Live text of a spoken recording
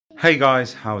Hey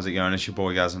guys, how's it going? It's your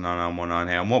boy Gaz9919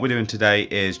 here, and what we're doing today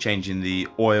is changing the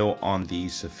oil on the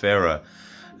Zafira.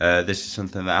 This is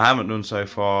something that I haven't done so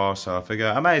far, so I figure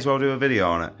I may as well do a video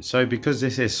on it. So because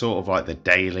this is sort of like the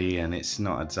daily and it's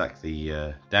not exactly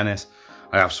Dennis,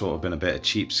 I have sort of been a bit of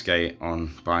cheapskate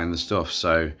on buying the stuff.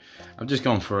 So I've just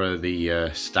gone for the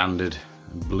standard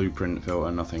blueprint filter,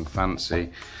 nothing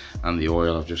fancy, and the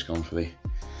oil I've just gone for the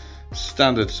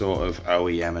standard sort of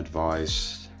OEM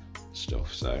advised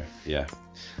stuff. So yeah,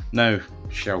 no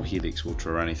Shell Helix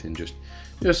water or anything, just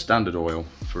standard oil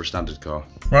for a standard car.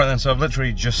 Right then, so I've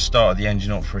literally just started the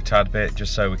engine up for a tad bit,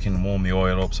 just so we can warm the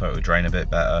oil up so it will drain a bit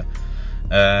better.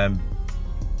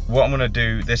 What I'm going to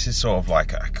do, this is sort of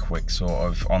like a quick sort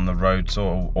of on the road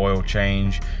sort of oil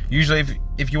change. Usually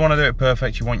if you want to do it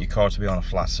perfect, you want your car to be on a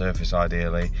flat surface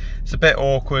ideally. It's a bit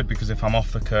awkward because if I'm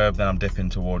off the curb then I'm dipping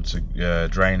towards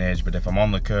drainage, but if I'm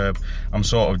on the curb I'm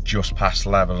sort of just past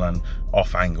level and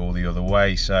off angle the other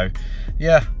way. So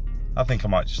yeah, I think I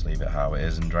might just leave it how it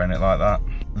is and drain it like that.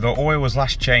 The oil was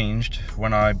last changed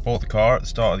when I bought the car at the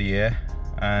start of the year,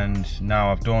 and now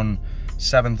I've done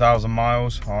 7,000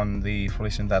 miles on the fully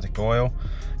synthetic oil.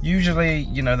 Usually,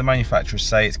 you know, the manufacturers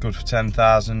say it's good for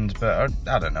 10,000, but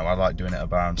I don't know, I like doing it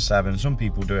around 7. Some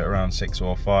people do it around 6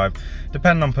 or 5,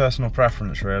 depending on personal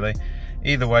preference really.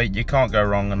 Either way, you can't go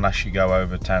wrong unless you go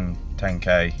over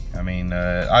 10k. I mean,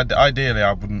 ideally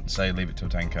I wouldn't say leave it till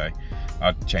 10k.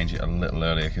 I'd change it a little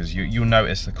earlier, because you'll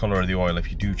notice the colour of the oil.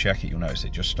 If you do check it, you'll notice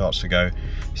it just starts to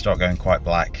start going quite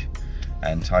black.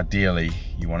 And ideally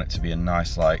you want it to be a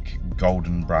nice like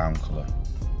golden brown colour.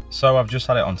 So I've just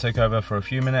had it on tick over for a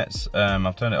few minutes.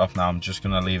 I've turned it off now. I'm just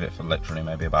going to leave it for literally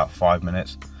maybe about 5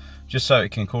 minutes, just so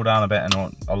it can cool down a bit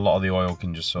and a lot of the oil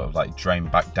can just sort of like drain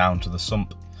back down to the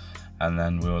sump, and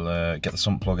then we'll get the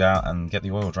sump plug out and get the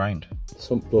oil drained. The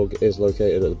sump plug is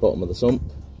located at the bottom of the sump.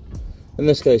 In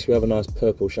this case we have a nice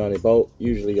purple shiny bolt.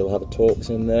 Usually you'll have a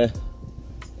Torx in there,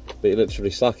 but you're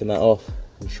literally slacking that off.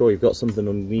 I'm sure you've got something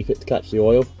underneath it to catch the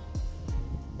oil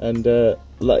and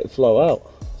let it flow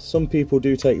out. Some people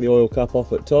do take the oil cap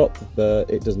off at top, but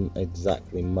it doesn't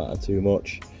exactly matter too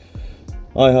much.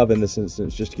 I have in this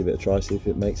instance, just to give it a try, see if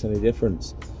it makes any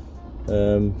difference.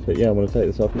 But yeah, I'm going to take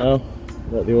this off now,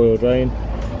 let the oil drain,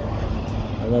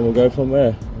 and then we'll go from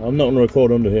there. I'm not going to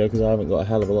record under here because I haven't got a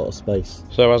hell of a lot of space.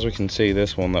 So as we can see,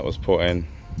 this one that was put in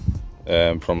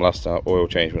from last oil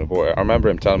change when I bought it, I remember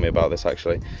him telling me about this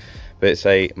actually, but it's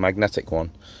a magnetic one.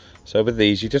 So with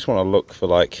these you just want to look for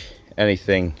like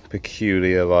anything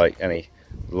peculiar, like any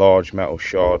large metal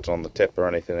shards on the tip or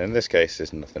anything. In this case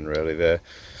there's nothing really there,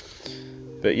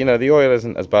 but you know, the oil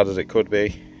isn't as bad as it could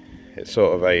be. It's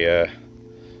sort of a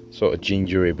sort of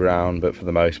gingery brown, but for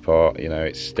the most part, you know,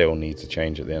 it still needs a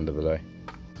change at the end of the day.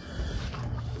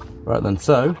 Right then,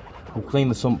 so we'll clean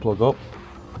the sump plug up,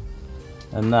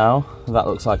 and now that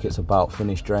looks like it's about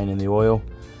finished draining the oil.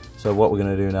 So what we're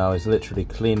going to do now is literally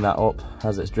clean that up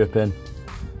as it's dripping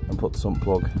and put the sump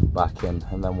plug back in,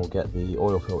 and then we'll get the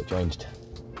oil filter changed.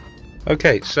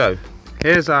 Okay, so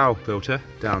here's our filter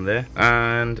down there,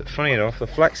 and funny enough, the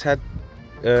flex head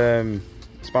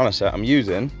spanner set I'm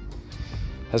using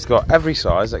has got every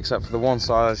size except for the one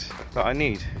size that I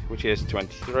need, which is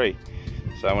 23.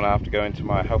 So I'm going to have to go into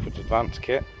my Helford Advanced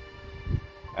kit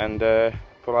and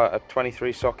pull out a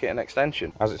 23 socket and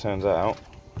extension. As it turns out,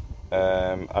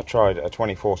 I tried a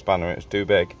 24 spanner, it was too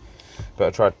big, but I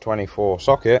tried 24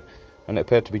 socket and it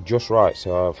appeared to be just right.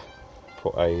 So I've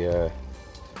put a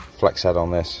flex head on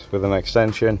this with an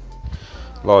extension,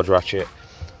 large ratchet,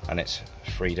 and it's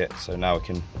freed it. So now we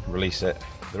can release it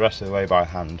the rest of the way by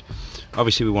hand.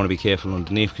 Obviously we want to be careful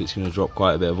underneath because it's going to drop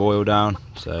quite a bit of oil down,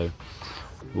 so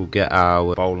we'll get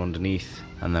our bowl underneath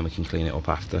and then we can clean it up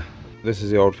after. This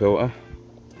is the old filter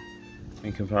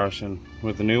in comparison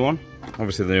with the new one.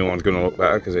 Obviously the new one's going to look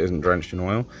better because it isn't drenched in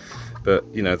oil, but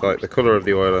you know, like the colour of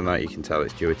the oil and that, you can tell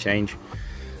it's due a change.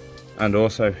 And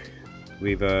also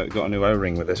we've got a new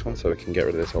O-ring with this one, so we can get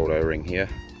rid of this old O-ring here.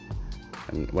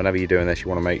 And whenever you're doing this, you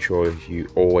want to make sure you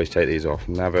always take these off,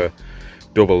 never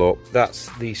double up. That's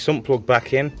the sump plug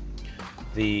back in.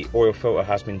 The oil filter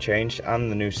has been changed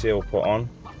and the new seal put on,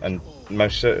 and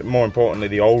more importantly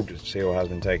the old seal has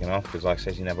been taken off, because like I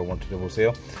said, you never want to double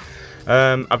seal.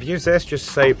 I've used this just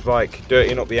to save like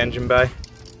dirtying up the engine bay.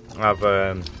 I've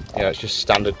yeah, it's just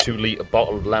standard 2-litre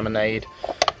bottle of lemonade.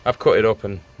 I've cut it up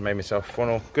and made myself a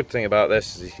funnel. Good thing about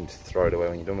this is you can just throw it away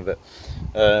when you're done with it.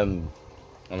 And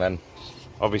then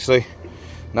obviously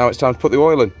now it's time to put the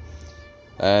oil in.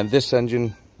 And this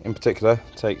engine in particular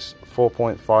takes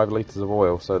 4.5 litres of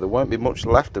oil, so there won't be much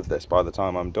left of this by the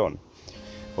time I'm done.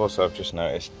 Also, I've just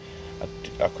noticed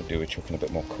I could do with chucking a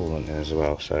bit more coolant in as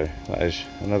well, so that is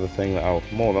another thing that I'll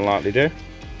more than likely do.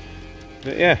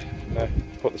 But yeah,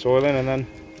 put this oil in and then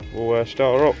we'll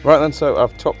start her up. Right then, so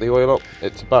I've topped the oil up.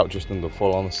 It's about just under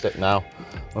full on the stick now.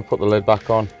 I'm going to put the lid back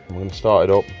on and we're going to start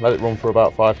it up, let it run for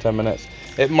about 5-10 minutes.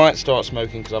 It might start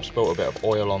smoking because I've spilt a bit of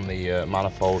oil on the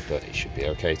manifold, but it should be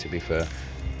okay, to be fair.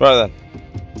 Right then,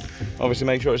 obviously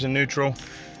make sure it's in neutral.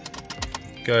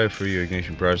 Go through your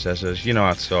ignition processes. You know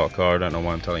how to start a car. I don't know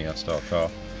why I'm telling you how to start a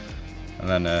car. And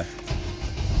then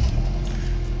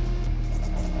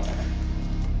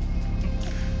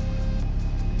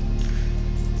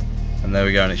and there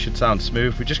we go, and it should sound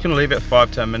smooth. We're just going to leave it for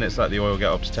 5-10 minutes, let the oil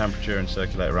get up to temperature and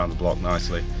circulate around the block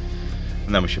nicely,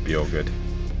 and then we should be all good.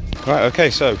 Right, okay,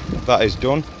 so that is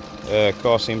done.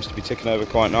 Car seems to be ticking over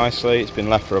quite nicely. It's been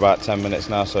left for about 10 minutes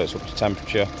now, so it's up to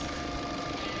temperature.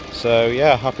 So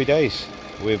yeah, happy days.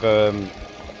 We've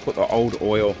put the old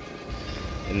oil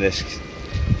in this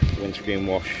windscreen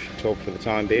wash tub for the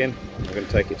time being. We're going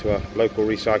to take it to a local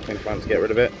recycling plant to get rid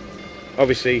of it.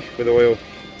 Obviously, with oil,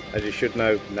 as you should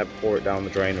know, never pour it down the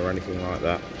drain or anything like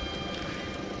that.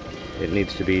 It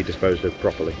needs to be disposed of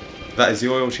properly. That is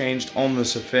the oil changed on the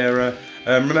Zafira.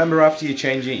 Remember, after you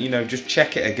change it, you know, just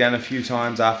check it again a few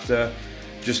times after,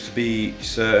 just to be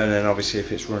certain, and obviously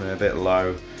if it's running a bit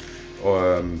low,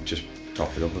 or just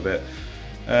top it up a bit.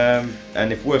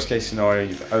 And if worst case scenario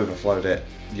you've overflowed it,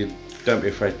 you don't be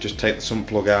afraid, just take the sump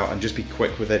plug out and just be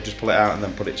quick with it, just pull it out and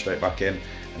then put it straight back in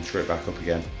and screw it back up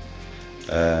again.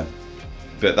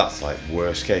 But that's like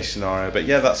worst case scenario. But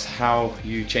yeah, that's how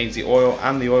you change the oil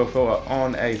and the oil filter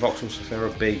on a Vauxhall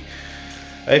Zafira B.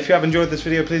 If you have enjoyed this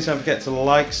video, please don't forget to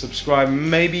like, subscribe,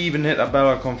 maybe even hit that bell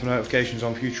icon for notifications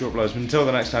on future uploads. But until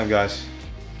the next time, guys,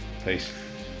 peace.